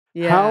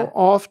Yeah. How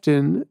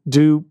often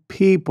do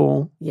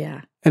people,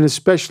 Yeah. and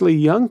especially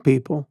young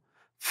people,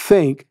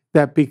 think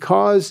that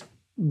because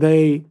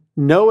they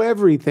know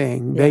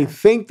everything, they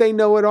think they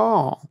know it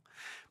all,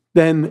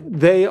 then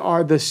they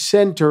are the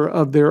center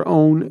of their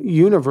own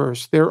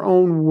universe, their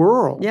own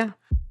world. Yeah.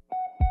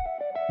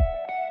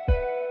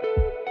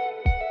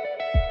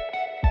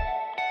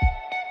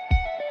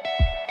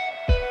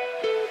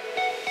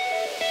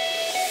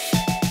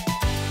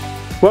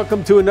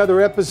 Welcome to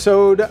another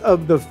episode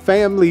of The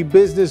Family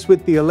Business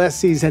with the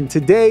Alessis. And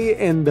today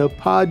in the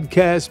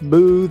podcast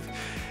booth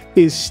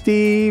is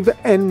Steve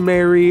and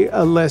Mary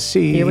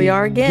Alessi. Here we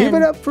are again. Give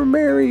it up for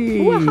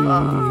Mary.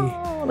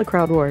 Wow. The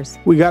crowd wars.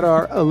 We got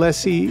our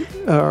Alessi,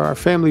 our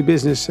family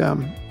business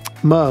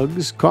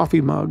mugs,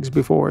 coffee mugs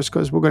before us,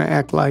 because we're going to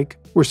act like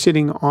we're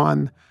sitting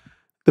on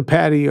the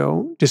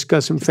patio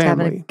discussing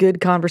family. Having a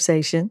good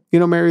conversation. You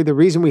know, Mary, the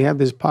reason we have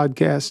this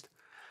podcast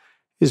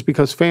is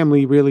because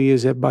family really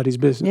is everybody's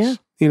business. Yeah.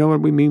 You know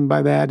what we mean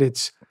by that?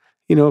 It's,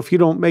 you know, if you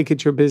don't make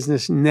it your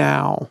business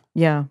now,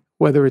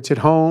 whether it's at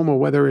home or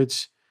whether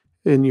it's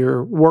in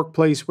your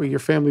workplace where your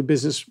family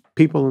business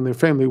people and their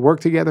family work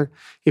together,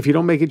 if you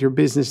don't make it your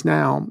business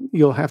now,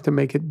 you'll have to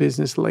make it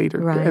business later.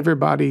 Right.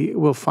 Everybody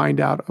will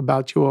find out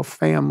about your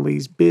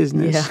family's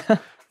business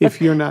if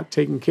you're not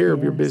taking care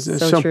of your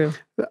business. So true.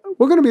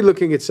 We're going to be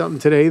looking at something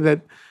today that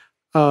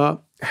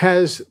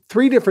has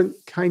three different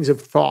kinds of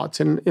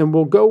thoughts, and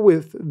we'll go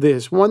with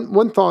this.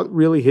 One thought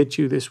really hit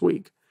you this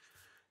week,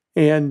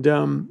 and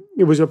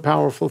it was a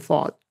powerful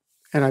thought,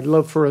 and I'd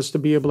love for us to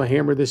be able to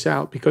hammer this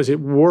out because it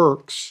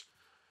works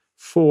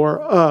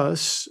for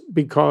us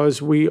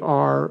because we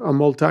are a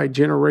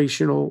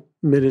multi-generational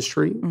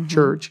ministry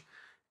church,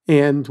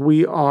 and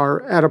we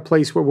are at a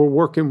place where we're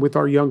working with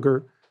our young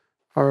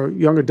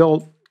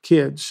adult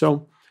kids.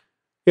 So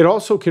it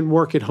also can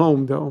work at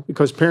home, though,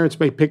 because parents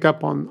may pick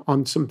up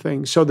on some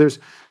things. So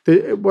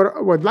what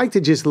I'd like to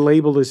just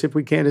label this, if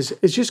we can, is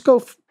just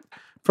go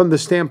from the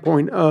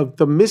standpoint of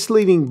the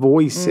misleading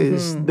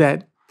voices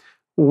that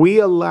we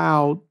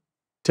allow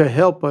to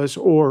help us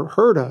or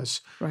hurt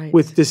us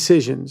with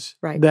decisions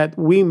that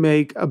we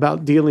make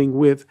about dealing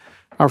with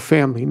our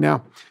family.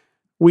 Now,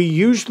 we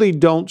usually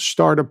don't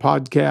start a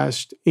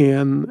podcast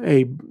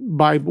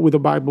with a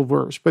Bible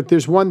verse, but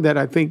there's one that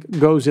I think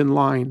goes in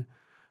line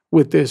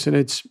with this, and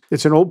it's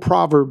an old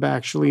proverb,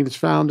 actually,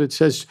 and it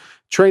says,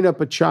 train up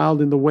a child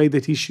in the way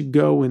that he should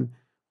go, and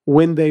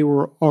when they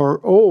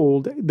are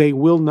old, they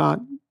will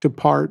not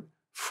depart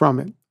from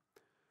it.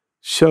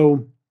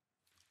 So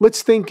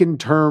let's think in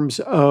terms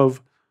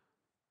of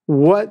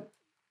what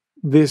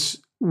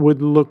this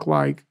would look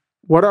like,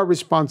 what our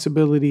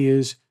responsibility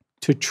is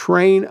to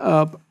train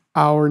up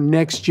our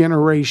next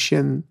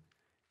generation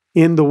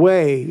in the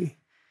way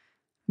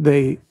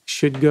they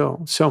should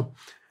go. So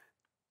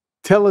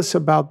tell us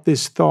about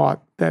this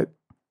thought that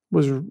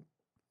was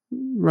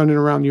running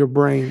around your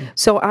brain.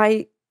 So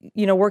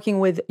working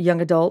with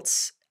young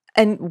adults,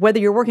 and whether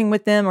you're working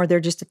with them or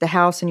they're just at the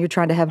house and you're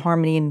trying to have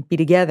harmony and be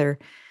together,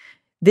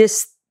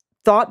 this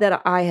thought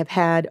that I have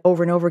had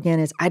over and over again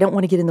is, I don't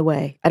want to get in the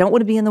way. I don't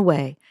want to be in the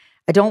way.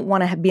 I don't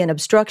want to be an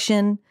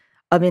obstruction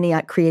of any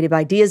creative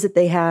ideas that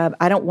they have.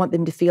 I don't want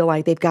them to feel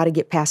like they've got to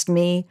get past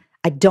me.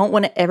 I don't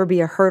want to ever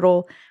be a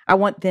hurdle. I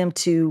want them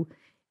to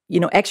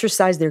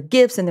exercise their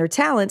gifts and their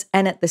talents.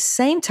 And at the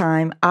same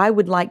time, I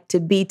would like to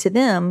be to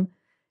them,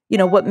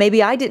 what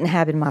maybe I didn't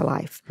have in my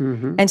life.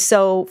 And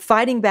so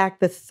fighting back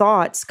the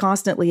thoughts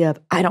constantly of,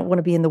 I don't want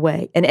to be in the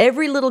way. And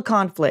every little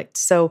conflict.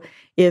 So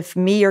if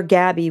me or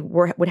Gabby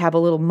would have a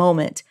little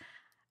moment,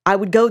 I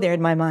would go there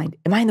in my mind.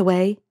 Am I in the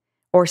way?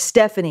 Or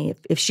Stephanie,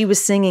 if she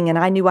was singing and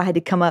I knew I had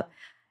to come up,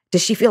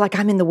 does she feel like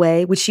I'm in the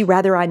way? Would she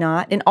rather I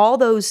not? And all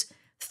those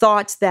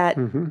thoughts that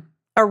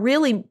are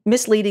really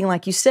misleading,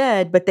 like you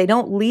said, but they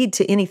don't lead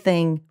to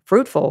anything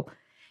fruitful.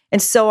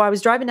 And so I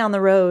was driving down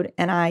the road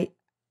and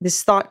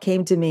this thought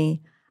came to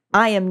me,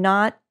 I am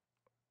not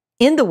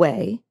in the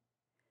way,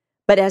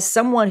 but as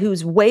someone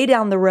who's way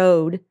down the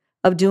road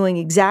of doing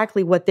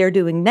exactly what they're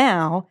doing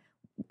now,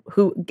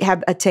 who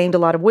have attained a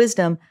lot of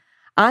wisdom,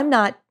 I'm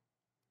not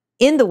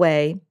in the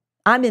way,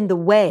 I'm in the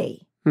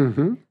way.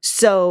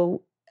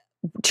 So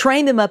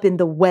train them up in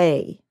the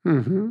way.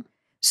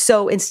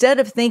 So instead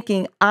of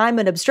thinking, I'm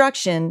an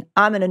obstruction,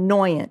 I'm an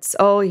annoyance.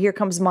 Oh, here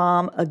comes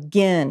mom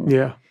again.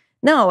 Yeah.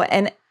 No,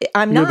 and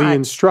I'm not. You're the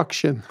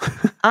instruction.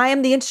 I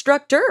am the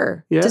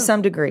instructor to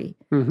some degree.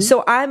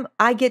 So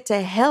I get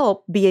to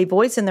help be a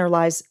voice in their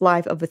life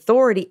of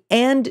authority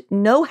and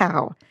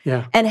know-how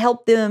and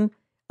help them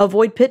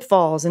avoid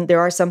pitfalls. And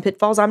there are some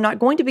pitfalls I'm not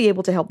going to be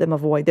able to help them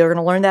avoid. They're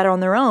going to learn that on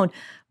their own.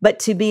 But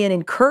to be an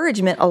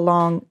encouragement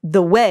along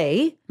the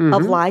way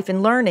of life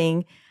and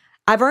learning,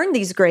 I've earned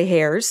these gray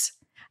hairs.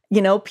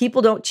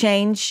 People don't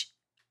change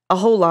a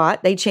whole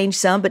lot. They change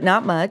some, but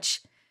not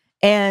much.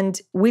 And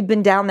we've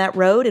been down that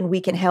road and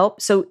we can help.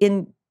 So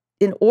in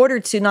order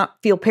to not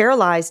feel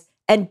paralyzed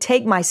and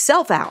take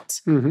myself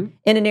out in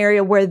an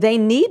area where they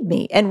need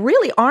me and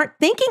really aren't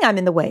thinking I'm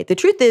in the way. The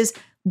truth is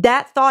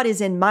that thought is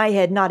in my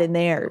head, not in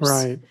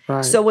theirs.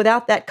 Right. So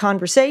without that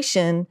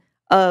conversation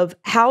of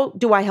how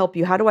do I help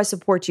you? How do I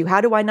support you?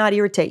 How do I not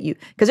irritate you?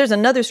 Because there's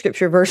another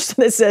scripture verse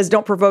that says,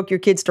 don't provoke your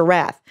kids to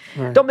wrath.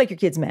 Right. Don't make your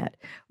kids mad.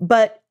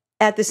 But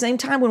at the same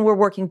time, when we're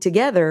working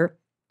together,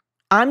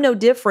 I'm no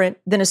different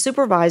than a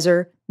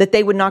supervisor that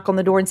they would knock on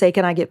the door and say,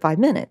 can I get 5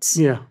 minutes?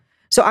 Yeah.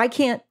 So I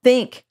can't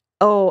think,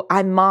 oh,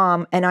 I'm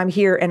mom and I'm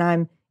here and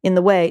I'm in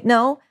the way.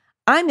 No,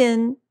 I'm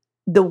in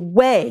the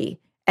way.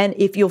 And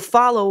if you'll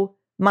follow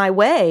my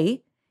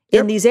way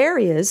in these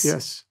areas,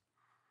 yes,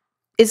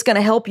 it's going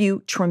to help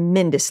you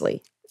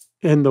tremendously.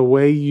 And the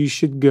way you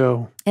should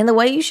go. And the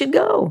way you should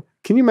go.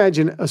 Can you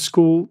imagine a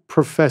school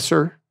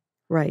professor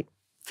Right.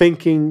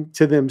 thinking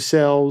to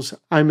themselves,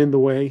 I'm in the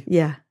way?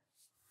 Yeah.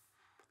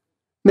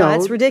 No,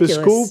 that's ridiculous.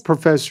 The school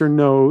professor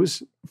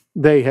knows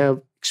they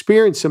have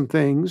experienced some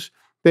things.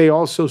 They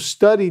also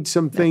studied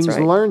some things,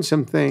 right. learned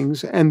some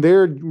things, and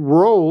their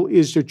role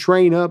is to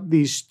train up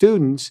these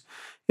students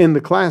in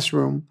the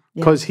classroom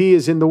because he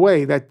is in the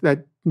way.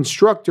 That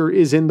instructor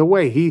is in the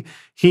way.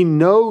 He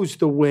knows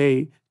the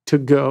way to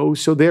go,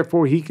 so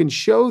therefore he can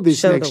show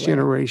this next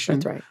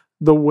generation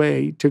the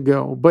way to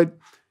go. But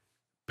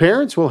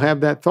parents will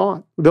have that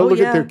thought. They'll look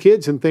at their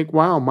kids and think,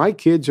 wow, my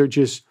kids are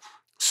just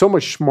so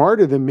much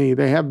smarter than me.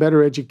 They have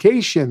better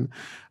education.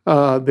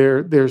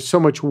 They're so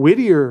much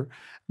wittier.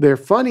 They're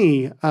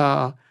funny.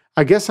 I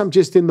guess I'm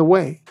just in the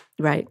way.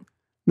 Right.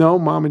 No,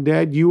 mom and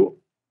dad, you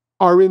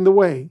are in the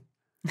way.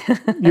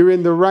 You're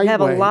in the right way. You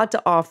have a lot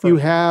to offer. You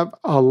have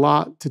a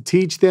lot to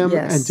teach them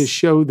and to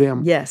show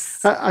them.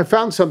 Yes. I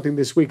found something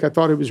this week. I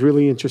thought it was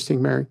really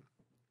interesting, Mary.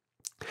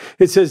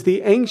 It says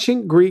the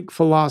ancient Greek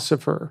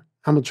philosopher,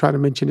 I'm going to try to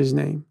mention his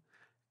name,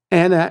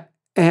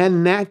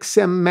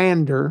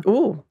 Anaximander.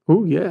 Ooh,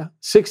 yeah.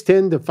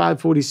 610 to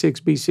 546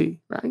 BC,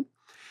 right?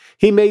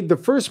 He made the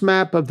first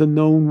map of the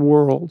known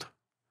world.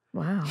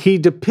 Wow. He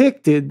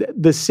depicted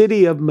the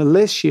city of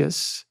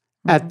Milesius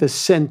at the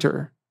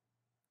center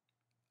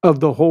of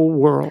the whole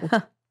world.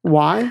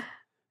 Why?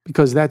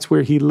 Because that's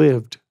where he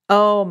lived.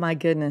 Oh, my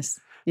goodness.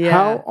 Yeah.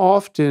 How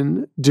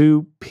often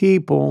do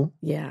people,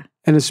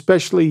 and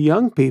especially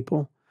young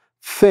people,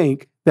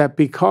 think that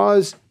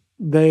because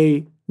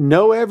they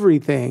know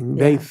everything,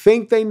 they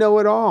think they know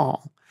it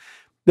all,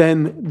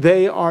 then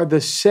they are the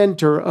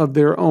center of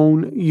their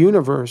own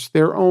universe,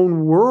 their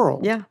own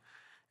world. Yeah.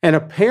 And a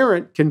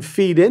parent can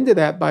feed into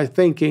that by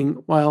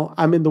thinking, well,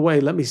 I'm in the way.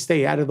 Let me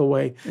stay out of the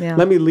way. Yeah.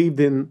 Let me leave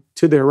them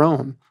to their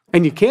own.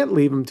 And you can't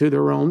leave them to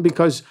their own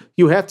because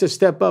you have to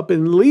step up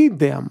and lead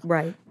them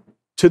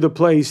to the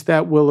place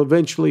that will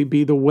eventually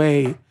be the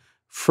way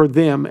for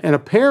them. And a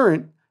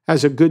parent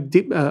has a good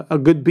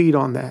beat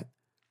on that.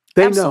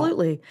 They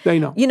Absolutely. know. They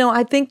know. You know,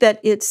 I think that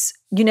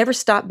you never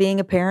stop being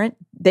a parent.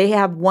 They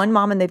have one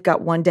mom and they've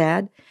got one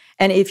dad.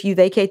 And if you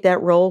vacate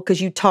that role because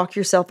you talk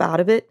yourself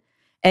out of it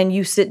and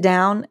you sit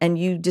down and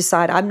you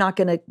decide, I'm not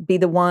going to be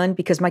the one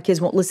because my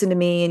kids won't listen to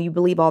me, and you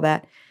believe all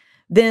that,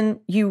 then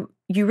you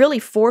really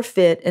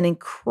forfeit an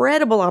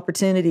incredible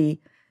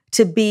opportunity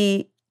to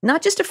be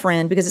not just a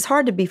friend, because it's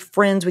hard to be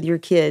friends with your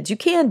kids. You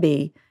can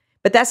be,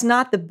 but that's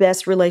not the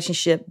best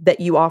relationship that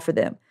you offer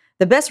them.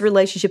 The best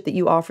relationship that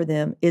you offer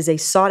them is a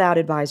sought-out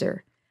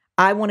advisor.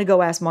 I want to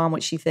go ask mom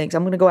what she thinks.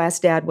 I'm going to go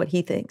ask dad what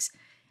he thinks.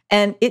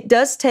 And it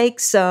does take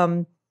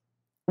some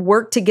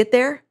work to get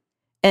there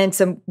and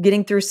some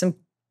getting through some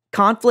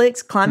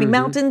conflicts, climbing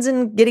mountains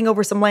and getting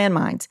over some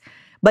landmines.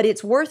 But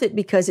it's worth it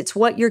because it's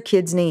what your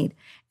kids need.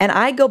 And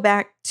I go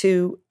back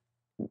to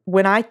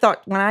when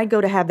I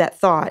go to have that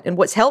thought, and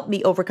what's helped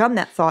me overcome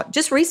that thought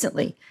just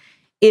recently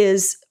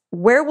is,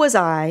 where was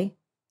I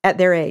at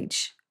their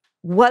age?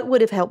 What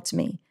would have helped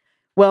me?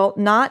 Well,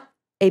 not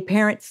a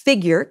parent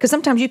figure, because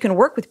sometimes you can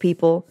work with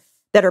people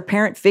that are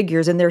parent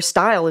figures and their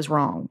style is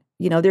wrong.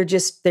 You know,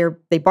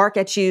 they bark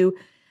at you.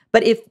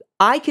 But if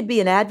I could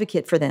be an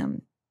advocate for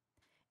them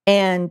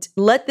and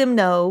let them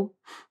know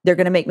they're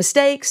going to make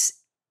mistakes,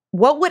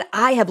 what would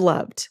I have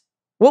loved?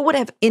 What would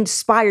have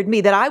inspired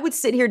me that I would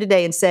sit here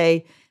today and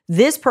say,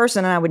 this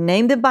person, and I would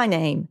name them by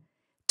name,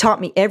 taught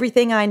me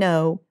everything I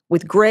know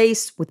with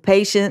grace, with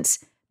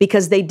patience,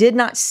 because they did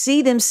not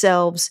see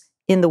themselves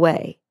in the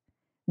way.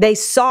 They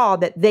saw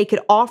that they could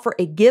offer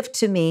a gift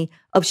to me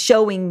of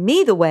showing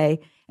me the way,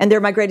 and they're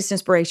my greatest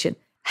inspiration.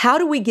 How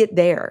do we get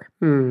there?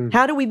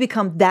 How do we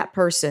become that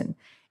person?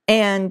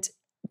 And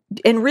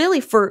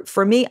really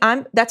for me,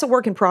 that's a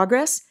work in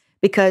progress,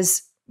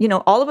 because you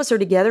know, all of us are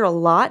together a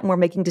lot and we're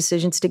making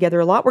decisions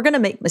together a lot. We're going to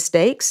make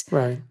mistakes.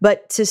 Right.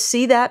 But to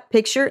see that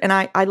picture, and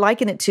I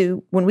liken it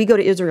to when we go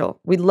to Israel,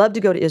 we'd love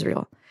to go to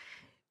Israel.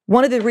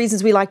 One of the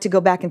reasons we like to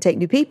go back and take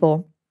new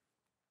people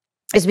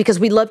is because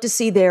we love to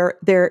see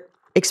their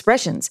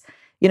expressions.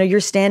 You know,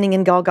 you're standing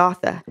in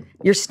Golgotha.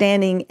 You're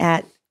standing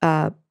at,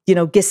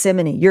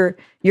 Gethsemane. You're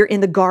in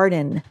the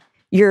garden.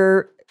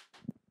 It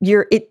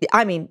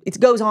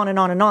goes on and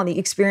on and on, the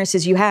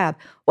experiences you have.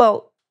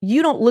 Well,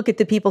 you don't look at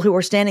the people who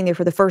are standing there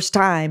for the first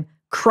time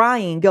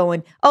crying,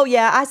 going, oh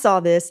yeah, I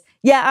saw this.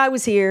 Yeah, I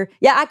was here.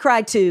 Yeah, I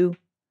cried too.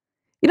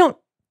 You don't,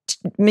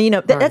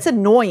 that's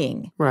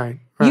annoying.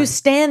 Right. You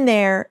stand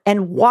there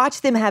and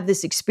watch them have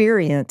this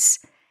experience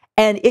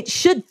And it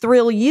should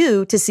thrill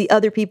you to see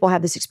other people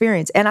have this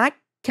experience. And I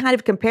kind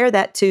of compare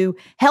that to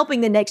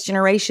helping the next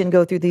generation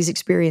go through these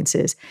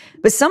experiences.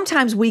 But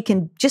sometimes we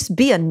can just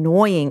be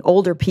annoying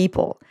older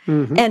people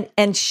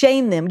and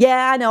shame them.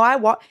 Yeah, I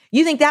know.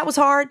 You think that was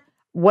hard?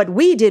 What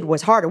we did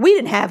was harder. We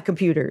didn't have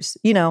computers,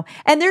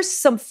 And there's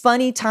some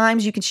funny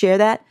times you can share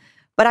that.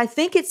 But I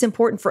think it's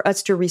important for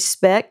us to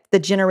respect the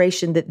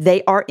generation that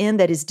they are in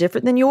that is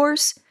different than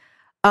yours.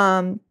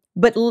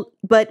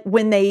 But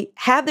when they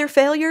have their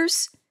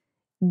failures,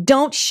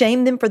 don't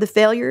shame them for the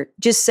failure.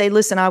 Just say,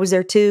 listen, I was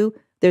there too.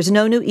 There's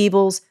no new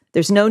evils.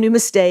 There's no new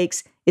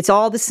mistakes. It's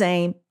all the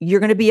same. You're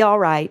going to be all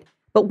right.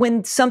 But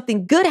when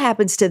something good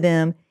happens to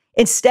them,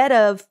 instead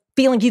of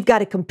feeling you've got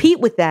to compete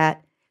with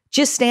that,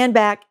 just stand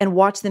back and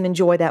watch them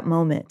enjoy that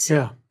moment.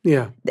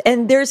 Yeah.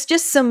 And there's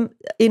just some,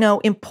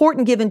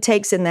 important give and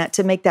takes in that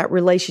to make that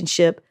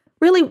relationship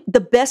really the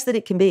best that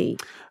it can be.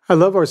 I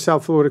love our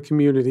South Florida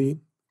community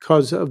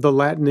because of the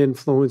Latin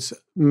influence,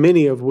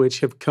 many of which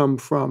have come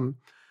from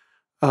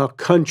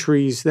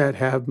countries that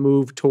have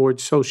moved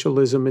towards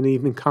socialism and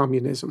even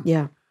communism.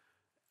 Yeah.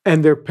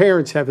 And their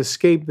parents have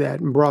escaped that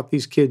and brought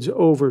these kids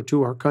over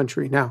to our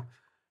country. Now,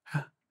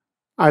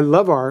 I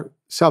love our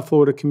South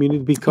Florida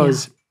community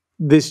because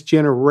this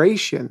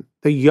generation,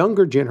 the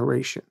younger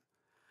generation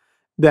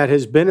that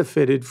has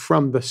benefited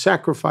from the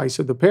sacrifice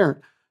of the parent,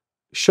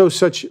 shows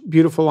such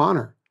beautiful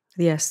honor.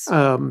 Yes.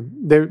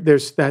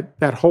 There's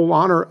that whole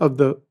honor of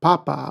the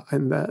papa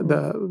and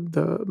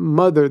the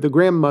mother, the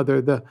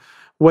grandmother,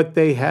 what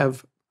they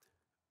have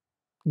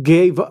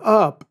gave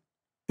up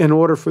in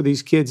order for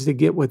these kids to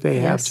get what they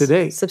have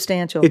today.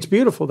 Substantial. It's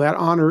beautiful. That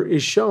honor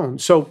is shown.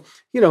 So,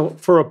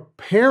 for a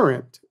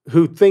parent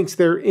who thinks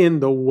they're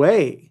in the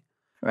way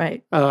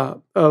right.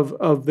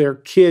 Of their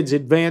kids'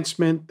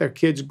 advancement, their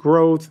kids'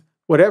 growth,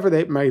 whatever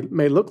they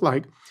may look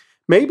like,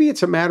 maybe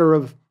it's a matter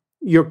of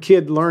your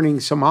kid learning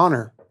some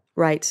honor.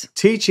 Right.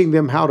 Teaching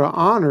them how to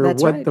honor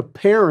what the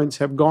parents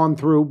have gone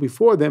through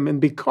before them. And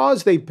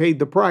because they paid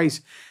the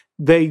price,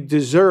 they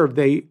deserve,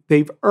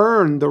 they've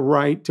earned the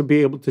right to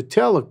be able to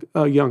tell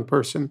a young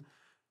person,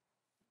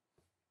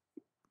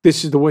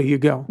 this is the way you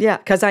go. Yeah,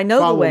 because I know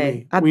Follow the way.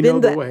 me. I've We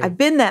been know the way. I've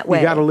been that way.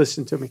 You got to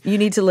listen to me. You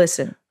need to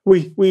listen.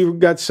 We've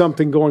got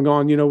something going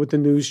on, with the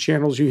news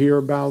channels. You hear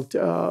about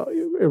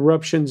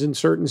eruptions in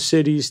certain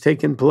cities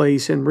taking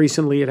place, and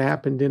recently it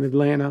happened in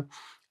Atlanta.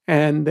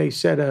 And they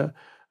said an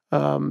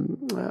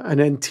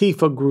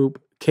Antifa group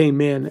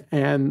came in,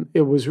 and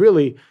it was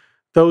really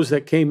those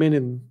that came in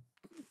and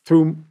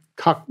threw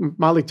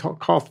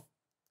Molotov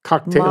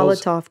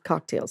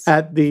cocktails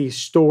at the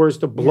stores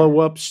to blow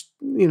up,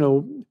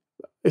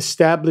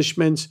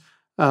 establishments,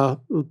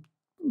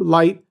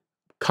 light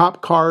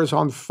cop cars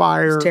on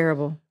fire. It's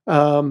terrible.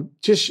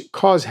 Just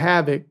cause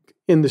havoc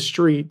in the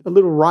street, a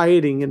little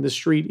rioting in the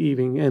street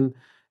even,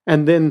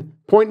 and then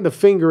pointing the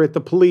finger at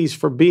the police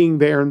for being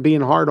there and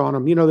being hard on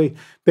them.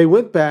 They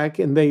went back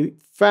and they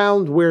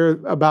found where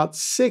about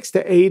 6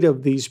 to 8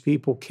 of these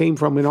people came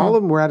from, and all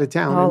of them were out of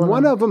town. And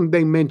one of them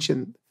they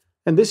mentioned,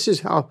 and this is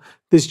how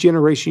this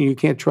generation, you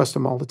can't trust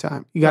them all the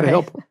time. You got to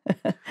help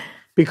them.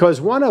 Because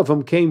one of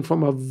them came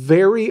from a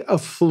very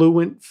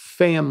affluent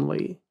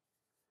family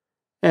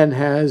and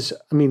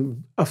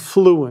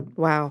affluent.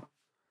 Wow.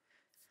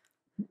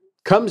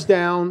 Comes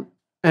down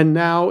and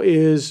now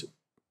is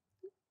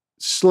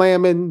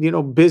slamming,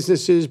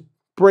 businesses,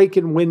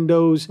 breaking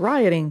windows.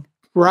 Rioting,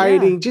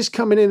 just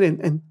coming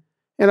in.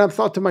 And I've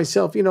thought to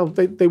myself,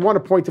 they want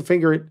to point the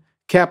finger at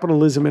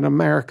capitalism in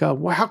America.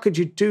 Well, how could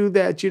you do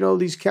that?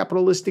 These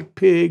capitalistic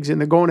pigs,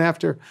 and they're going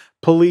after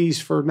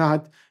police for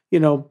not,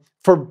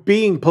 for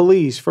being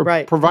police, for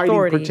providing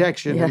authority.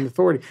 Protection and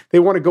authority. They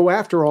want to go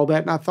after all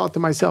that. And I thought to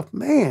myself,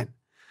 man,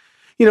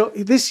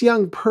 this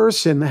young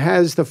person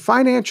has the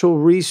financial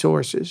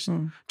resources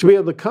to be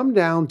able to come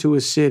down to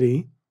a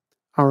city,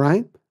 all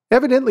right,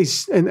 evidently,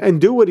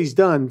 and do what he's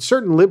done,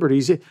 certain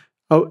liberties.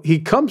 He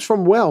comes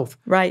from wealth.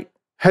 Right.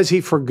 Has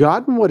he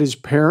forgotten what his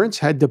parents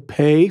had to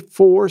pay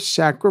for,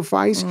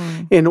 sacrifice,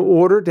 in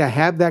order to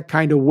have that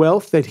kind of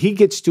wealth that he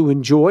gets to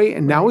enjoy?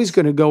 And now he's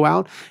going to go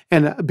out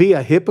and be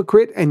a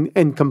hypocrite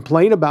and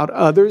complain about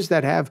others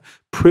that have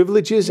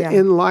privileges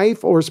in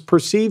life or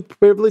perceived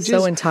privileges.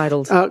 So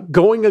entitled.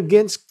 Going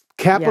against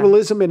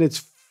capitalism in its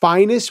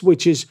finest,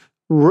 which is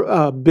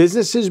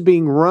businesses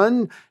being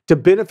run to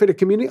benefit a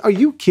community. Are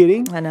you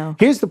kidding? I know.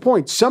 Here's the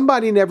point.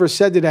 Somebody never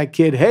said to that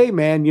kid, hey,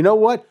 man, you know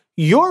what?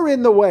 You're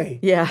in the way.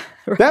 Yeah.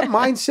 Right. That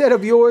mindset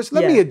of yours,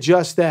 let me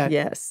adjust that.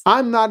 Yes.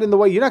 I'm not in the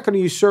way. You're not going to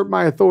usurp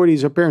my authority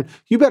as a parent.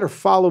 You better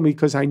follow me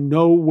because I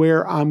know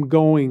where I'm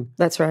going.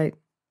 That's right.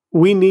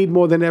 We need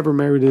more than ever,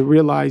 Mary, to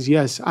realize,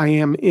 yes, I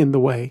am in the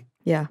way.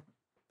 Yeah.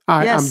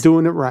 I'm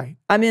doing it right.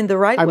 I'm in the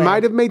right way. I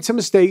might have made some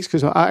mistakes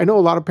because I know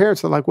a lot of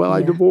parents are like, well,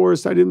 I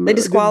divorced. I didn't. They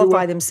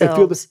disqualify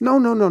themselves.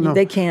 No.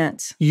 They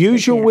can't.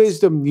 Use your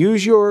wisdom.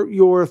 Use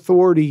your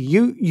authority.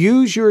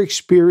 Use your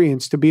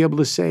experience to be able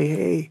to say,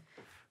 hey,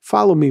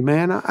 follow me,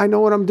 man. I know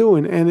what I'm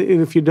doing. And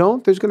if you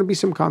don't, there's going to be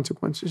some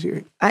consequences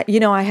here. I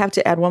have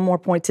to add one more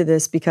point to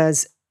this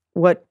because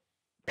what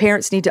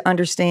parents need to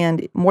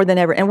understand more than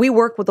ever. And we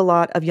work with a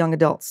lot of young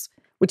adults,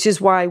 which is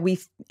why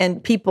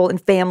and people and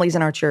families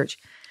in our church.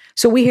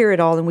 So we hear it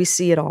all and we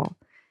see it all.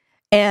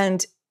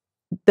 And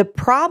the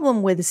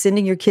problem with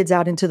sending your kids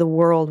out into the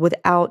world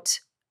without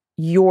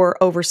your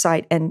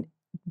oversight and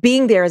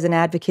being there as an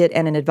advocate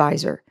and an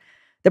advisor,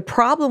 the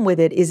problem with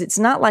it is it's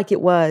not like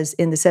it was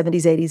in the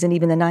 70s, 80s, and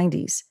even the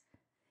 90s.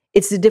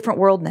 It's a different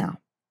world now.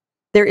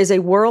 There is a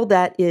world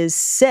that is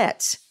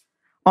set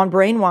on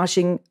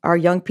brainwashing our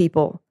young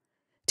people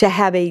to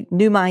have a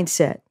new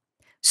mindset.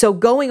 So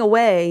going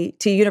away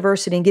to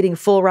university and getting a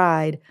full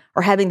ride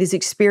or having these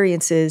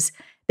experiences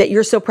that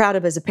you're so proud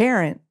of as a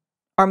parent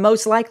are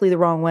most likely the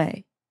wrong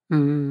way.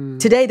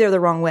 Today, they're the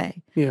wrong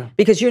way. Yeah.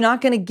 Because you're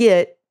not going to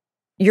get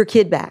your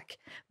kid back.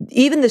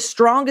 Even the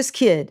strongest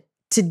kid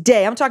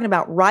today, I'm talking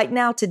about right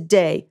now,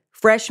 today,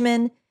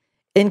 freshman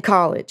in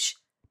college,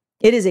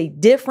 it is a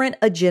different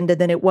agenda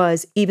than it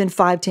was even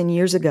 5-10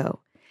 years ago.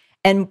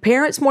 And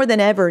parents more than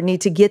ever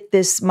need to get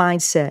this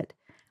mindset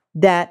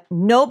that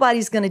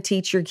nobody's going to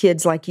teach your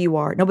kids like you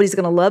are. Nobody's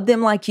going to love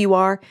them like you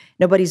are.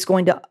 Nobody's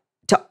going to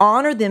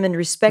honor them and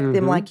respect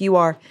them like you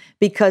are,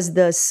 because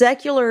the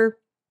secular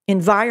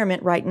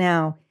environment right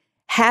now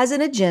has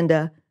an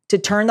agenda to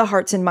turn the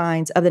hearts and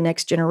minds of the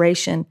next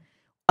generation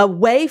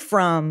away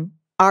from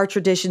our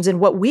traditions and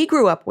what we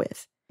grew up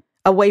with,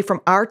 away from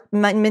our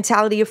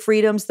mentality of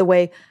freedoms, the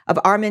way of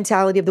our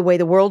mentality of the way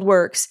the world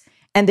works.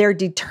 And they're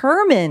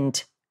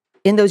determined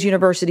in those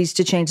universities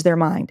to change their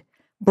mind.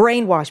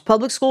 Brainwash,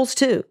 public schools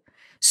too.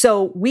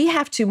 So we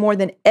have to more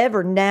than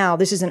ever now,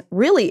 this is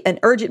really an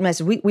urgent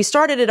message. We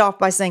started it off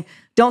by saying,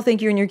 don't think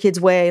you're in your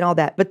kid's way and all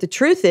that. But the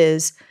truth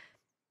is,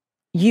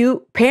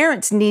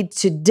 parents need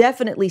to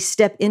definitely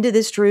step into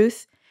this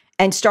truth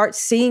and start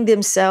seeing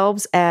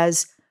themselves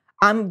as,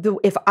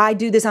 if I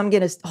do this, I'm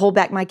going to hold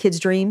back my kids'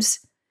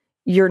 dreams.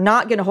 You're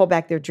not going to hold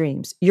back their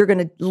dreams. You're going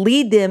to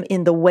lead them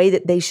in the way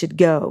that they should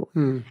go.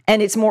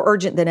 And it's more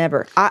urgent than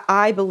ever.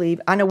 I believe,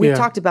 I know we've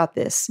talked about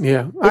this.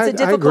 Yeah.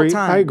 It's a difficult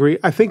time. I agree.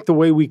 I think the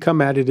way we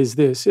come at it is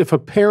this. If a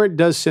parent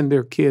does send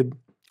their kid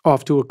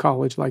off to a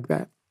college like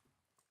that,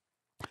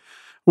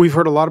 we've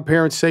heard a lot of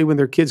parents say when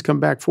their kids come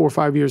back 4 or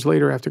 5 years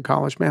later after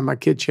college, man, my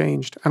kid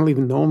changed. I don't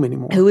even know him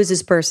anymore. Who is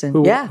this person?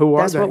 Who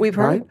are that's they, what we've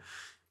heard. Right?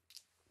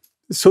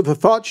 So the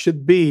thought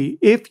should be,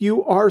 if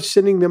you are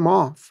sending them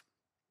off,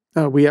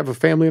 we have a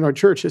family in our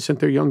church that sent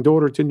their young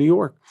daughter to New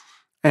York,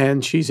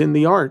 and she's in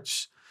the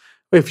arts.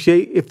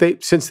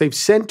 Since they've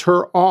sent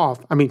her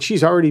off, I mean,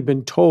 she's already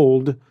been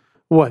told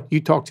what? You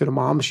talk to the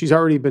mom. She's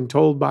already been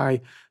told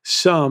by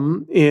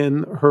some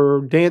in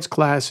her dance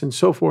class and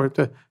so forth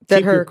to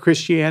keep your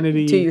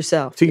Christianity to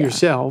yourself.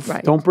 yourself.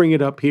 Right. Don't bring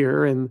it up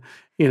here. And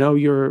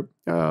your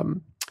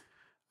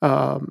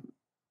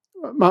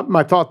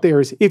my thought there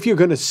is, if you're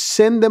going to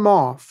send them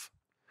off,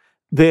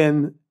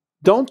 then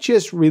don't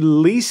just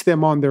release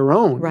them on their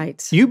own.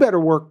 Right. You better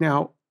work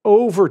now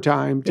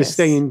overtime to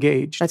stay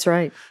engaged. That's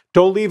right.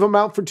 Don't leave them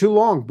out for too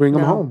long. Bring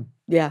them home.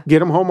 Yeah. Get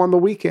them home on the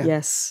weekend.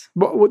 Yes.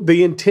 But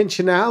the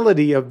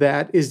intentionality of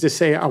that is to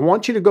say, I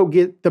want you to go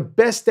get the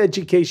best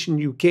education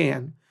you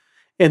can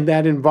in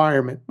that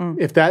environment.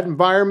 If that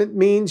environment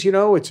means,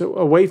 it's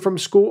away from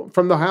school,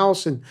 from the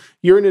house, and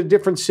you're in a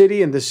different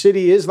city, and the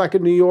city is like a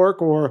New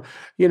York or,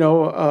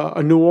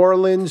 a New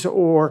Orleans,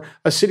 or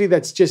a city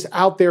that's just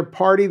out there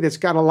party, that's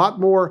got a lot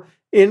more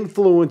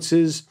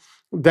influences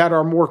that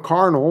are more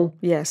carnal.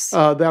 Yes.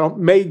 That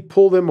may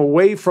pull them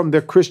away from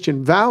their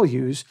Christian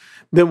values.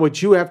 Then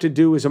what you have to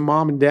do as a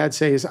mom and dad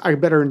say is, I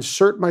better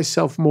insert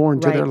myself more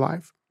into their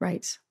life.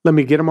 Right. Let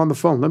me get them on the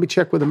phone. Let me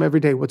check with them every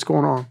day. What's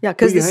going on? Yeah,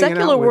 because the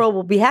secular world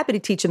will be happy to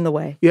teach them the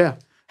way. Yeah.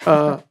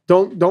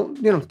 Don't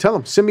tell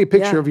them. Send me a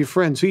picture of your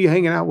friends. Who you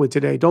hanging out with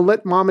today? Don't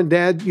let mom and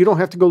dad. You don't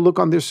have to go look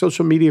on their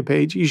social media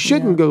page. You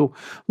shouldn't go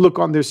look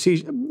on their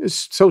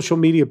social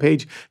media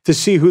page to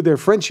see who their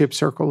friendship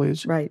circle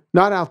is. Right.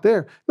 Not out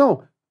there.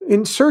 No.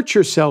 Insert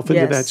yourself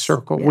into that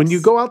circle. Yes. When you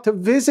go out to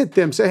visit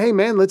them, say, hey,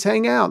 man, let's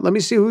hang out. Let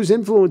me see who's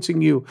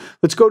influencing you.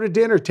 Let's go to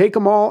dinner. Take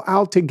them all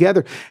out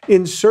together.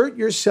 Insert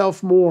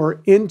yourself more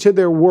into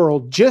their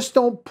world. Just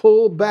don't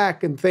pull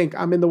back and think,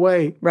 I'm in the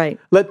way. Right.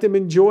 Let them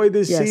enjoy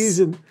this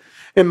season.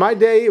 In my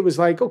day, it was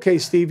like, okay,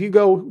 Steve, you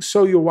go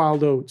sow your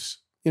wild oats.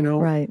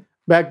 Right.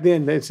 Back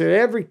then, they said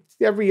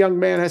every young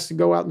man has to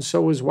go out and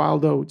sow his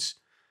wild oats.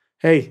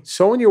 Hey,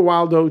 sowing your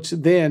wild oats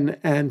then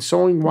and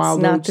sowing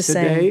wild oats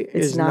today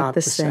is not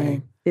the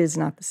same. It's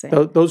not the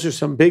same. Those are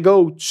some big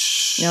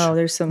oats. No,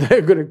 there's some. They're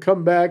going to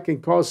come back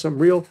and cause some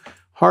real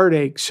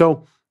heartache.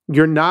 So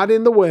you're not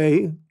in the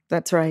way.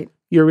 That's right.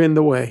 You're in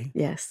the way.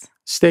 Yes.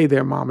 Stay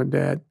there, mom and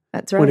dad.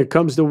 That's right. When it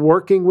comes to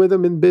working with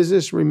them in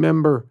business,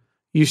 remember,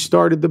 you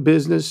started the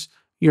business.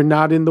 You're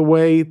not in the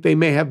way. They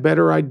may have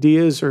better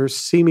ideas or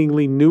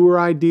seemingly newer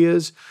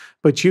ideas,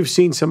 but you've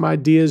seen some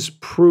ideas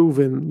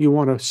proven. You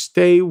want to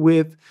stay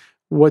with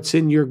what's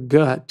in your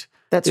gut.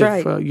 That's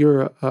right. If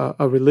you're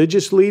a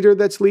religious leader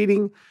that's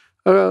leading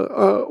an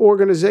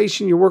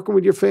organization, you're working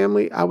with your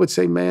family, I would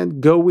say, man,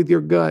 go with your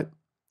gut.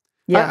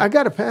 Yeah. I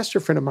got a pastor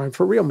friend of mine,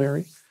 for real,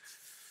 Mary.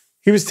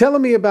 he was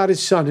telling me about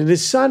his son, and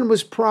his son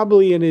was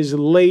probably in his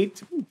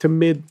late to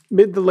mid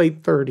to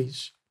late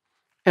 30s.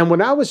 And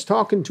when I was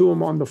talking to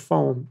him on the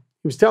phone,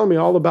 he was telling me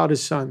all about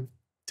his son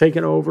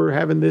taking over,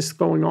 having this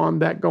going on,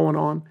 that going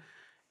on.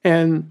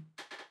 And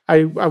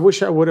I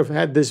wish I would have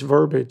had this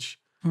verbiage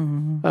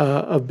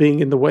of being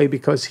in the way,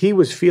 because he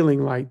was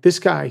feeling like this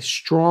guy,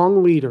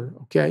 strong leader,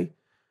 okay?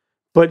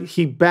 But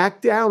he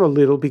backed down a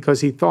little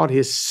because he thought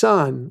his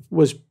son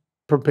was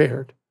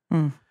prepared.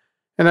 And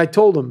I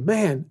told him,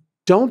 man,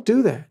 don't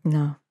do that.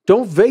 No.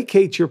 Don't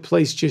vacate your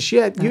place just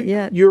yet. Not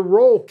yet. Your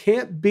role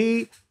can't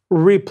be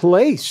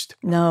replaced.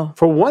 No.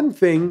 For one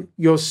thing,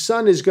 your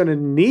son is going to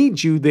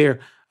need you there.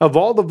 Of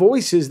all the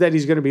voices that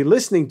he's going to be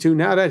listening to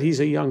now that he's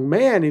a young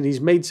man and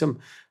he's made some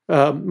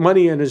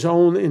money in his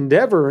own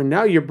endeavor, and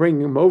now you're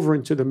bringing him over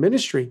into the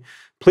ministry.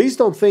 Please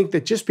don't think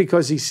that just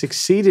because he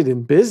succeeded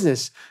in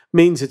business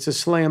means it's a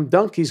slam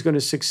dunk he's going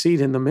to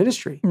succeed in the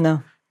ministry.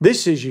 No.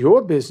 This is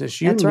your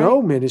business. You That's know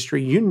right.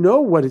 ministry. You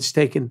know what it's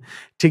taken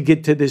to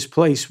get to this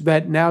place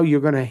that now you're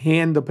going to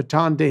hand the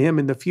baton to him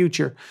in the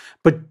future.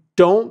 But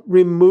don't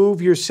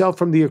remove yourself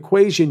from the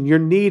equation. You're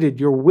needed,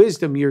 your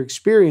wisdom, your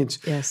experience.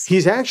 Yes.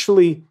 He's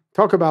actually,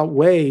 talk about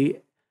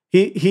way,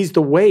 he's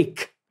the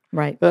wake.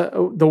 Right.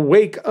 The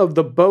wake of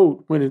the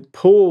boat when it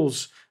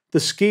pulls the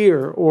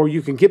skier, or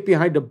you can get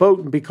behind a boat,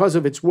 and because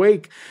of its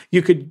wake,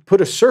 you could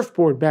put a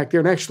surfboard back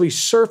there and actually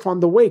surf on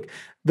the wake.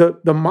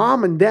 The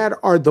mom and dad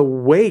are the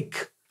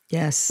wake.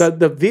 Yes.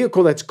 The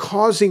vehicle that's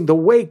causing the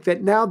wake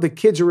that now the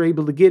kids are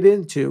able to get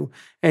into.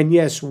 And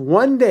yes,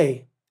 one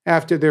day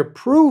after they're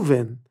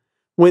proven,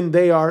 when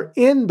they are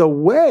in the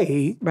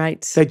way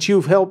Right. that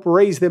you've helped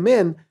raise them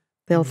in,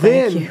 They'll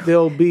thank you.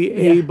 they'll be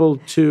able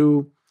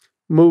to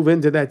move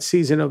into that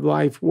season of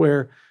life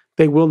where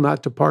they will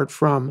not depart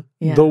from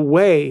the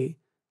way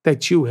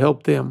that you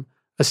helped them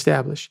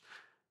establish.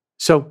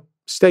 So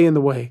stay in the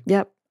way.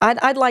 Yep.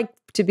 I'd like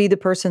to be the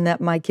person that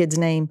my kids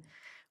name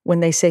when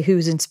they say,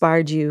 who's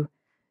inspired you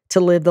to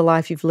live the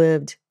life you've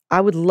lived.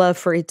 I would love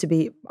for it to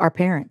be our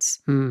parents.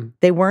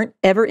 They weren't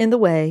ever in the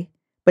way,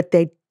 but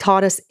they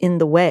taught us in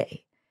the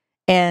way.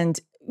 And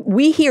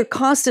we hear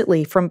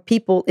constantly from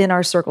people in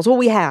our circles, well,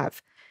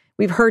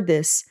 we've heard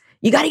this.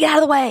 You got to get out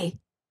of the way.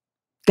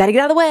 Got to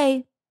get out of the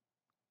way.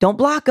 Don't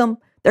block them.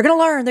 They're going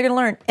to learn. They're going to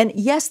learn. And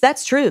yes,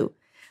 that's true.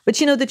 But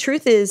you know, the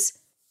truth is,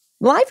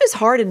 life is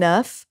hard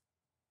enough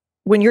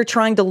when you're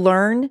trying to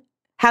learn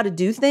how to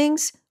do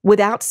things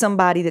without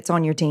somebody that's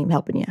on your team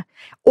helping you,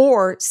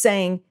 or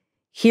saying,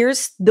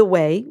 here's the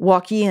way,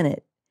 walk ye in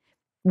it,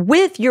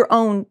 with your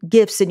own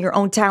gifts and your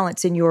own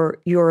talents and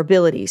your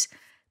abilities.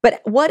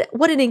 But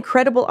what an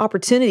incredible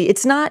opportunity.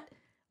 It's not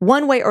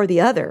one way or the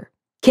other.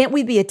 Can't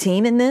we be a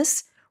team in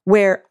this?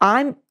 Where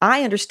I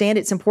understand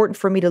it's important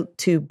for me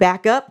to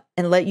back up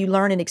and let you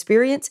learn and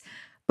experience,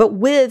 but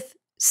with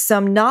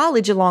some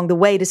knowledge along the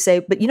way to say,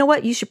 but you know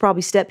what? You should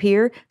probably step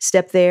here,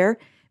 step there,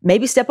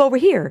 maybe step over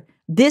here.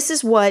 This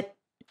is what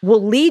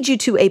will lead you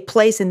to a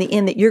place in the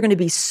end that you're going to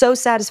be so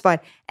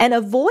satisfied and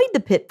avoid the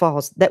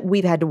pitfalls that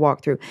we've had to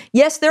walk through.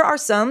 Yes, there are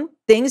some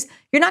things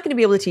you're not going to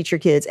be able to teach your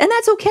kids, and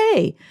that's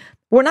okay.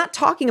 We're not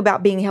talking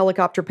about being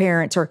helicopter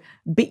parents or,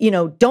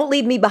 don't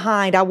leave me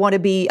behind. I want to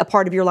be a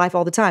part of your life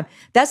all the time.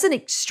 That's an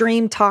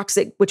extreme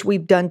toxic, which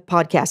we've done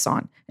podcasts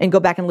on, and go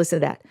back and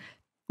listen to that.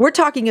 We're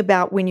talking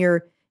about when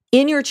you're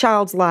in your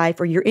child's life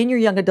or you're in your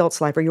young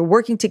adult's life or you're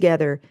working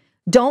together,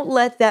 don't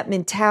let that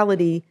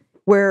mentality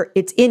where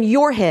it's in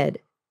your head.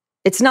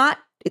 It's not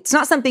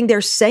something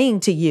they're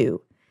saying to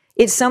you.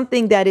 It's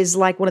something that is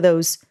like one of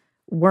those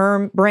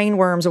brain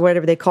worms or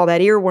whatever they call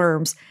that,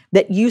 earworms,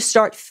 that you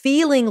start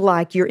feeling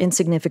like you're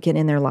insignificant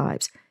in their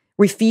lives.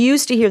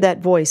 Refuse to hear that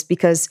voice,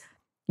 because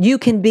you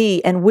can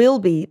be and will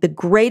be the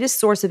greatest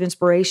source of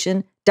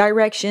inspiration,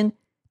 direction,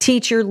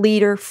 teacher,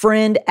 leader,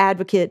 friend,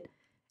 advocate.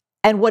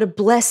 And what a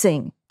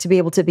blessing to be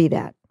able to be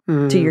that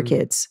to your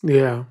kids.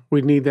 Yeah,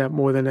 we need that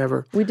more than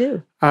ever. We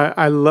do.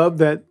 I love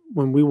that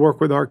when we work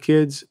with our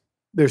kids,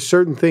 there's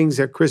certain things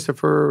that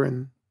Christopher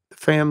and the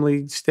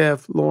family,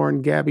 Steph,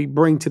 Lauren, Gabby,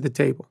 bring to the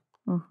table.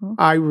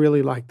 I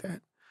really like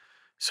that.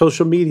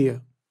 Social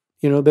media,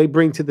 they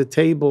bring to the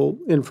table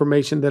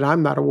information that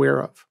I'm not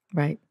aware of.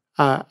 Right.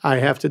 I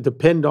have to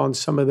depend on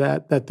some of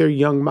that their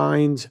young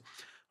minds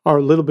are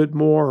a little bit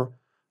more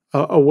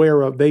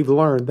aware of. They've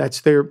learned.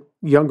 That's their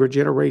younger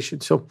generation.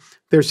 So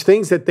there's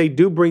things that they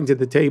do bring to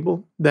the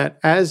table that,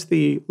 as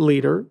the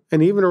leader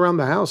and even around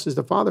the house as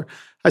the father,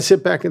 I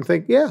sit back and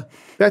think, yeah,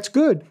 that's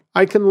good.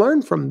 I can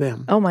learn from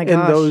them. Oh my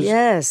gosh,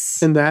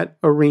 yes. In that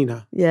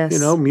arena. Yes.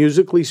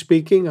 Musically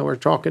speaking, we were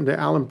talking to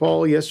Alan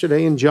Paul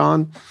yesterday and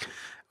John,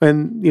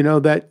 and,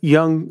 that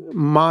young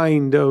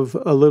mind of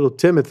a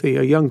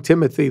young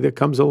Timothy that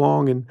comes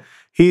along, and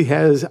he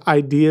has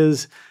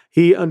ideas.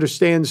 He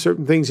understands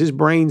certain things. His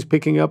brain's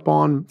picking up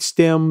on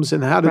stems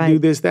and how to do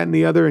this, that, and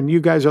the other. And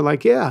you guys are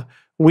like, yeah,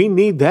 we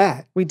need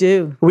that. We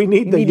do. We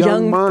need the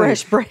young mind.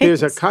 Fresh brains.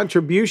 There's a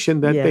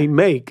contribution that they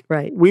make.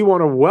 Right. We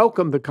want to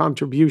welcome the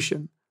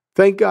contribution.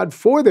 Thank God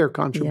for their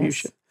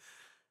contribution.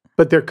 Yes.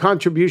 But their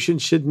contribution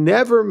should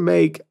never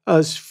make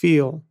us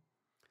feel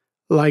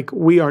like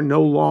we are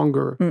no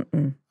longer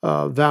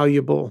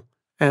valuable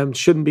and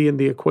shouldn't be in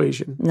the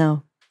equation.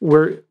 No.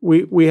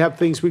 We have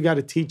things we got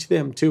to teach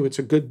them too. It's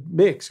a good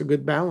mix, a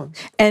good balance.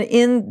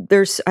 And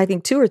there's, I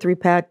think, 2 or 3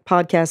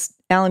 podcasts,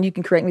 Alan, you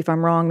can correct me if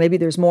I'm wrong, maybe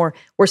there's more,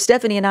 where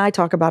Stephanie and I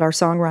talk about our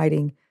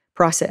songwriting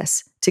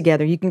process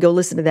together. You can go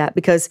listen to that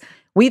because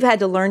we've had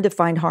to learn to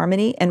find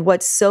harmony. And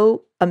what's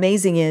so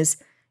amazing is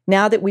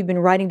now that we've been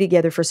writing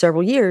together for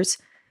several years,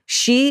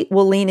 she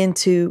will lean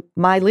into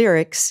my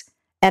lyrics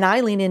and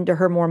I lean into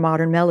her more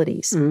modern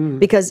melodies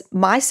because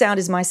my sound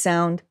is my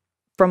sound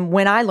from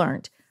when I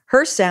learned.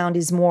 Her sound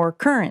is more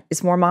current,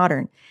 it's more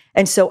modern.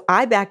 And so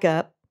I back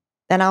up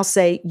and I'll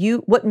say,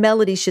 what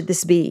melody should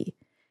this be?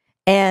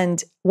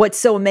 And what's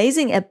so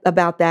amazing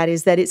about that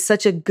is that it's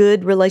such a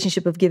good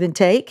relationship of give and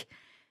take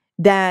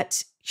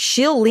that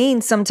she'll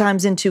lean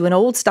sometimes into an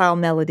old style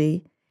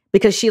melody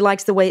because she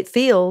likes the way it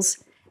feels.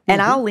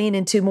 And I'll lean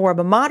into more of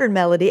a modern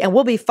melody and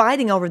we'll be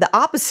fighting over the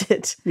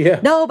opposite. Yeah.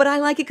 No, but I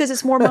like it because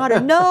it's more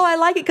modern. No, I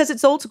like it because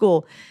it's old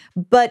school.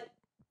 But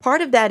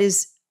part of that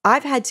is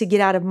I've had to get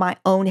out of my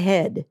own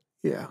head.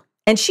 Yeah.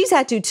 And she's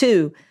had to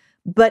too.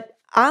 But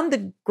I'm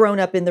the grown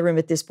up in the room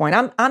at this point.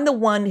 I'm the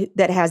one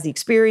that has the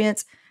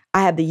experience.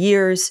 I have the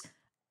years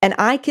and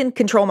I can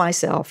control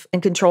myself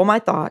and control my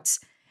thoughts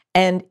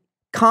and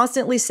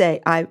constantly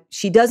say,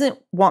 she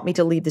doesn't want me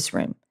to leave this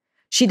room.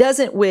 She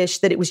doesn't wish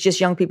that it was just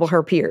young people,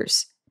 her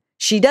peers.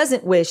 She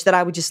doesn't wish that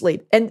I would just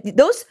leave. And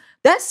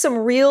that's some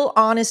real,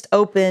 honest,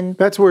 open.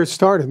 That's where it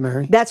started,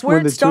 Mary. That's where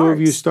when it starts. When the 2 of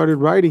you started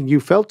writing,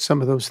 you felt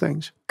some of those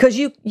things. Because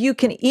you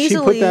can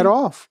easily. She put that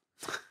off.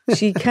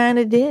 She kind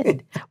of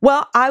did.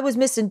 Well, I was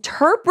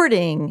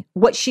misinterpreting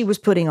what she was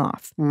putting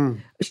off.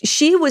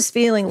 She was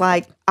feeling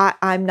like,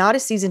 I'm not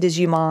as seasoned as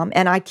you, Mom,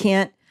 and I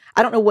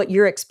don't know what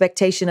your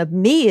expectation of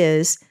me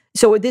is,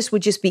 so this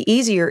would just be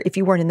easier if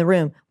you weren't in the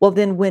room. Well,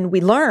 then when we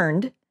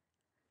learned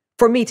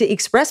for me to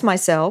express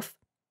myself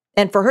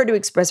and for her to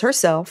express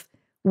herself,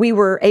 we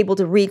were able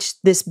to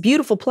reach this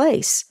beautiful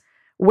place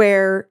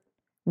where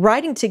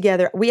writing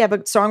together, we have a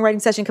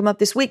songwriting session come up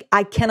this week.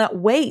 I cannot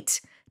wait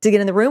to get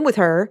in the room with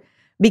her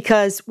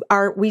because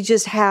we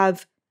just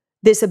have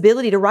this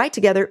ability to write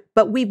together,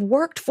 but we've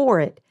worked for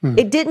it.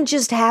 It didn't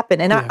just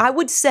happen. And I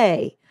would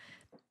say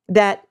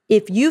that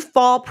if you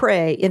fall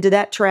prey into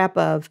that trap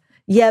of,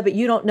 yeah, but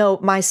you don't know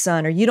my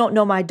son or you don't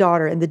know my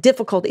daughter and the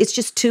difficulty, it's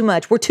just too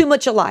much. We're too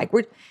much alike.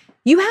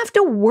 You have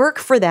to work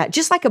for that,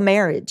 just like a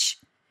marriage.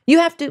 You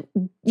have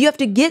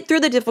to get through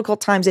the difficult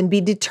times and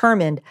be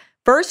determined.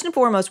 First and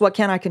foremost, what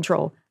can I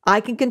control? I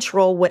can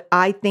control what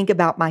I think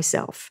about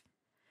myself.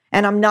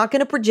 And I'm not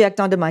going to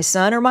project onto my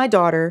son or my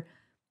daughter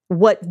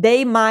what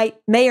they may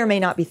or may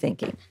not be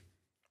thinking.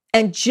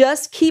 And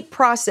just keep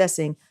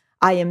processing.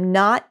 I am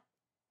not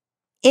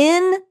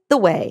in the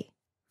way.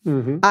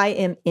 I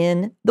am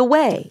in the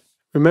way.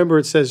 Remember,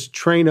 it says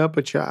train up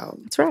a child.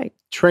 That's right.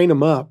 Train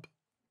them up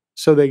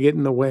so they get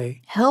in the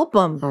way. Help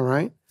them. All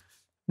right.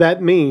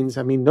 That means,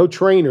 no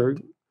trainer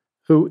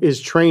who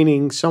is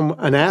training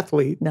an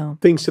athlete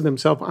thinks to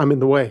themselves, I'm in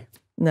the way.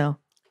 No.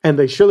 And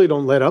they surely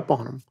don't let up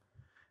on them.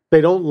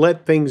 They don't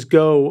let things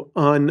go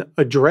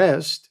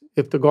unaddressed.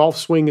 If the golf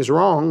swing is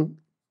wrong,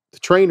 the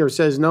trainer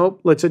says, nope,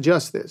 let's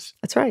adjust this.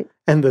 That's right.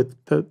 And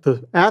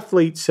the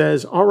athlete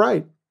says, all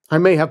right, I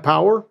may have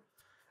power.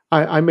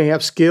 I may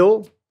have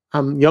skill.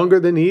 I'm younger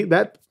than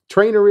that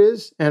trainer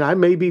is, and I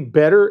may be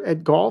better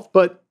at golf,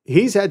 but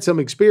he's had some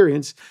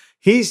experience.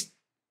 He's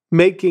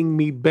making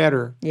me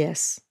better.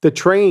 Yes. The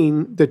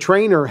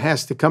trainer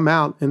has to come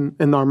out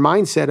in our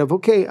mindset of,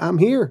 okay, I'm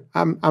here.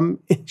 I'm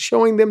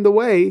showing them the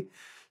way.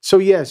 So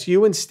yes,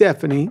 you and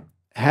Stephanie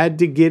had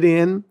to get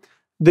in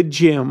the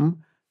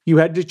gym. You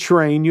had to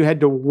train. You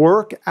had to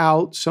work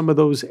out some of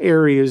those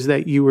areas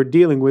that you were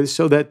dealing with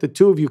so that the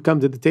 2 of you come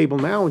to the table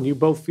now and you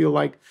both feel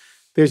like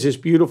there's this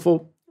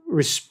beautiful,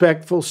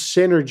 respectful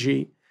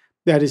synergy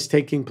that is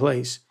taking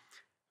place.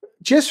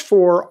 Just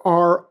for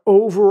our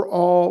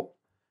overall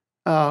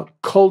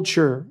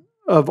culture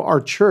of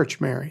our church,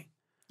 Mary.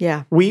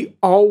 Yeah. We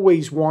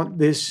always want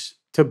this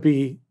to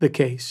be the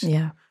case.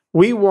 Yeah.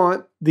 We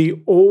want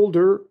the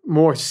older,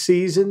 more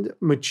seasoned,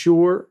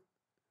 mature,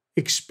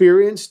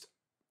 experienced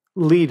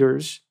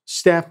leaders,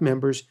 staff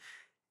members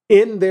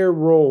in their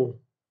role,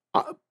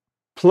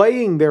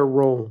 playing their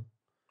role.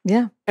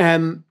 Yeah.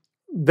 And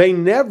they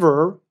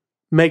never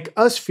make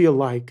us feel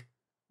like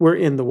we're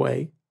in the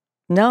way.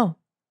 No.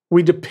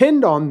 We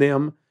depend on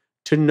them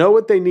to know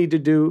what they need to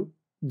do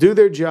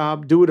their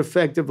job, do it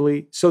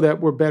effectively so that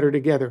we're better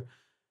together.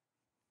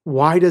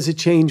 Why does it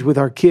change with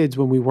our kids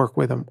when we work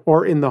with them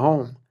or in the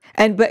home?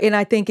 And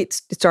I think it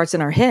starts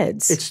in our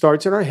heads. It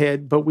starts in our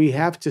head, but we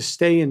have to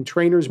stay in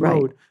trainer's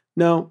mode.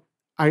 No,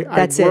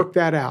 I work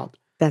that out.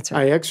 That's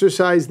right. I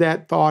exercise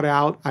that thought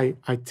out. I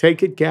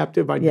take it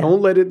captive. I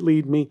don't let it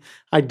lead me.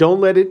 I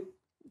don't let it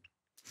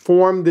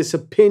form this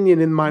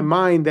opinion in my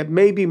mind that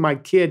maybe my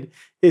kid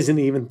isn't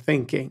even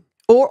thinking.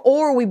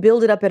 Or we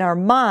build it up in our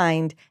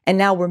mind, and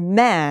now we're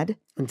mad.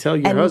 And tell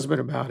your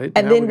husband about it.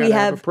 And now then we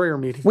have a prayer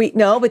meeting.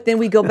 But then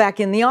we go back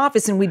in the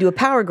office and we do a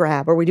power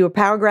grab, or we do a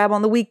power grab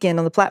on the weekend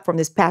on the platform.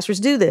 These pastors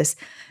do this.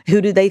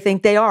 Who do they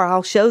think they are?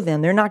 I'll show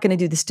them. They're not going to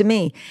do this to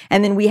me.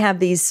 And then we have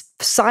these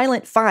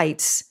silent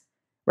fights,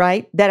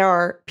 right? That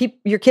are,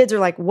 your kids are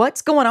like,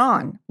 what's going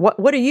on?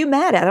 What are you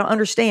mad at? I don't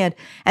understand.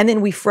 And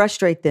then we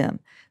frustrate them.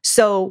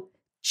 So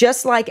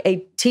just like a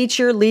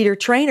teacher, leader,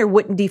 trainer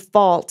wouldn't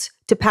default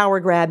to power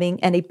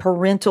grabbing and a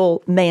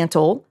parental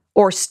mantle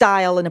or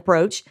style and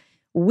approach,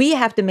 we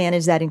have to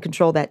manage that and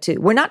control that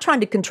too. We're not trying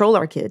to control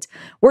our kids.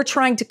 We're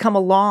trying to come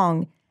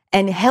along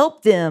and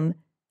help them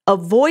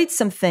avoid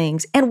some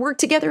things and work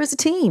together as a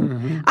team.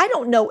 Mm-hmm. I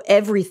don't know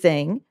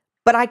everything,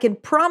 but I can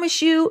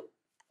promise you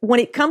when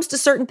it comes to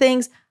certain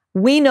things,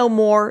 we know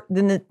more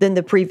than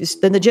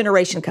the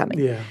generation coming.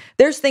 Yeah.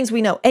 There's things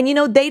we know. And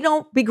they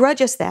don't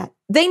begrudge us that.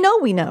 They know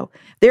we know.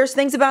 There's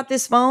things about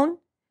this phone,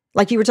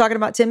 like you were talking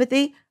about,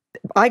 Timothy.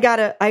 I got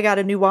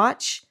a new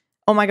watch.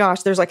 Oh my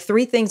gosh, there's like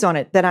 3 things on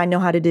it that I know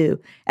how to do.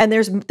 And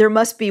there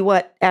must be,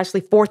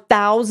 Ashley,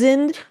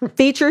 4,000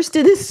 features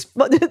to this.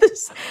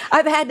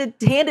 I've had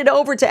to hand it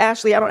over to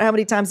Ashley. I don't know how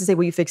many times to say,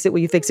 will you fix it? Will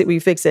you fix it? Will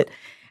you fix it?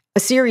 A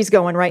Siri's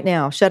going right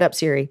now. Shut up,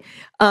 Siri.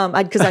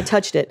 Because I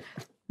touched it.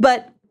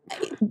 But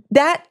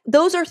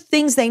those are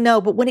things they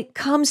know. But when it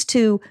comes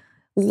to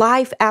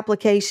life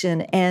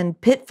application and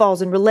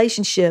pitfalls and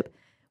relationship,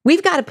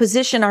 we've got to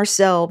position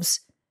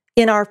ourselves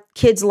in our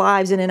kids'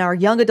 lives and in our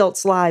young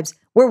adults' lives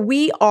where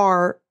we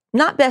are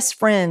not best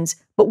friends,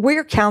 but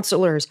we're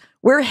counselors,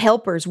 we're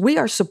helpers, we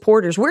are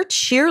supporters, we're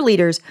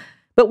cheerleaders,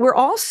 but we're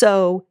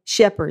also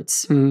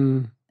shepherds.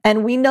 Mm.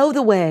 And we know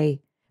the way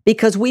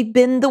because we've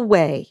been the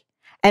way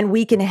and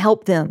we can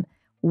help them.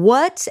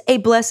 What a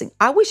blessing.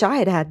 I wish I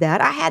had that.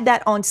 I had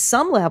that on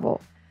some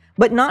level,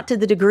 but not to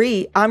the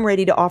degree I'm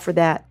ready to offer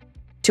that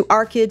to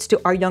our kids,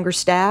 to our younger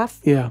staff.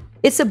 Yeah.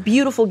 It's a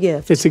beautiful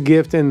gift. It's a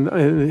gift, and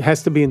it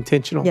has to be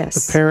intentional.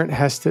 Yes. The parent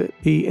has to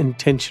be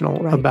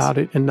intentional about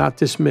it and not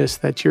dismiss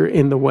that you're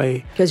in the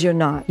way. Because you're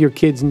not. Your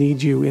kids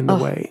need you in the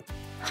way.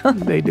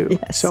 They do.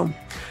 Yes. So,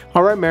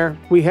 all right, Mary,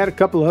 we had a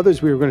couple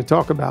others we were going to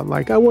talk about,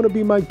 like I want to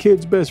be my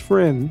kid's best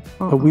friend,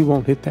 but we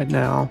won't hit that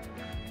now.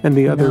 And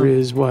the other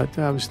is what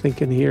I was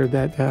thinking here,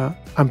 that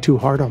I'm too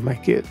hard on my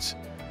kids.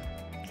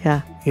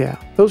 Yeah.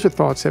 Yeah. Those are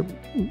thoughts that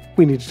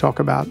we need to talk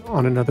about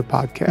on another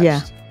podcast.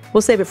 Yeah.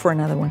 We'll save it for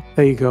another one.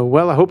 There you go.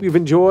 Well, I hope you've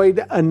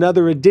enjoyed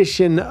another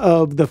edition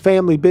of The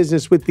Family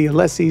Business with the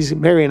Alessis.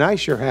 Mary and I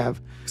sure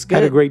have.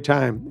 Had a great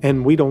time.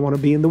 And we don't want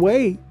to be in the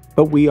way,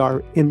 but we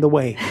are in the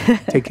way.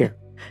 Take care.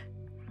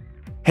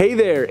 Hey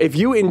there, if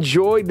you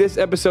enjoyed this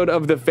episode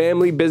of the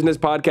Family Business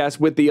Podcast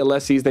with the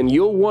Alessis, then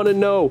you'll want to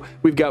know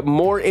we've got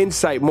more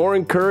insight, more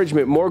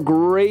encouragement, more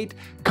great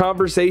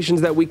conversations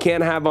that we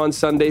can have on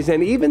Sundays,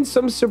 and even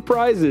some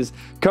surprises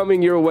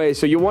coming your way.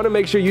 So you want to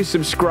make sure you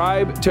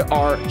subscribe to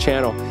our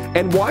channel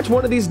and watch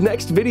one of these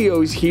next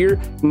videos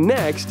here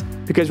next,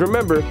 because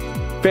remember,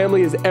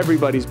 family is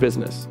everybody's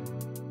business.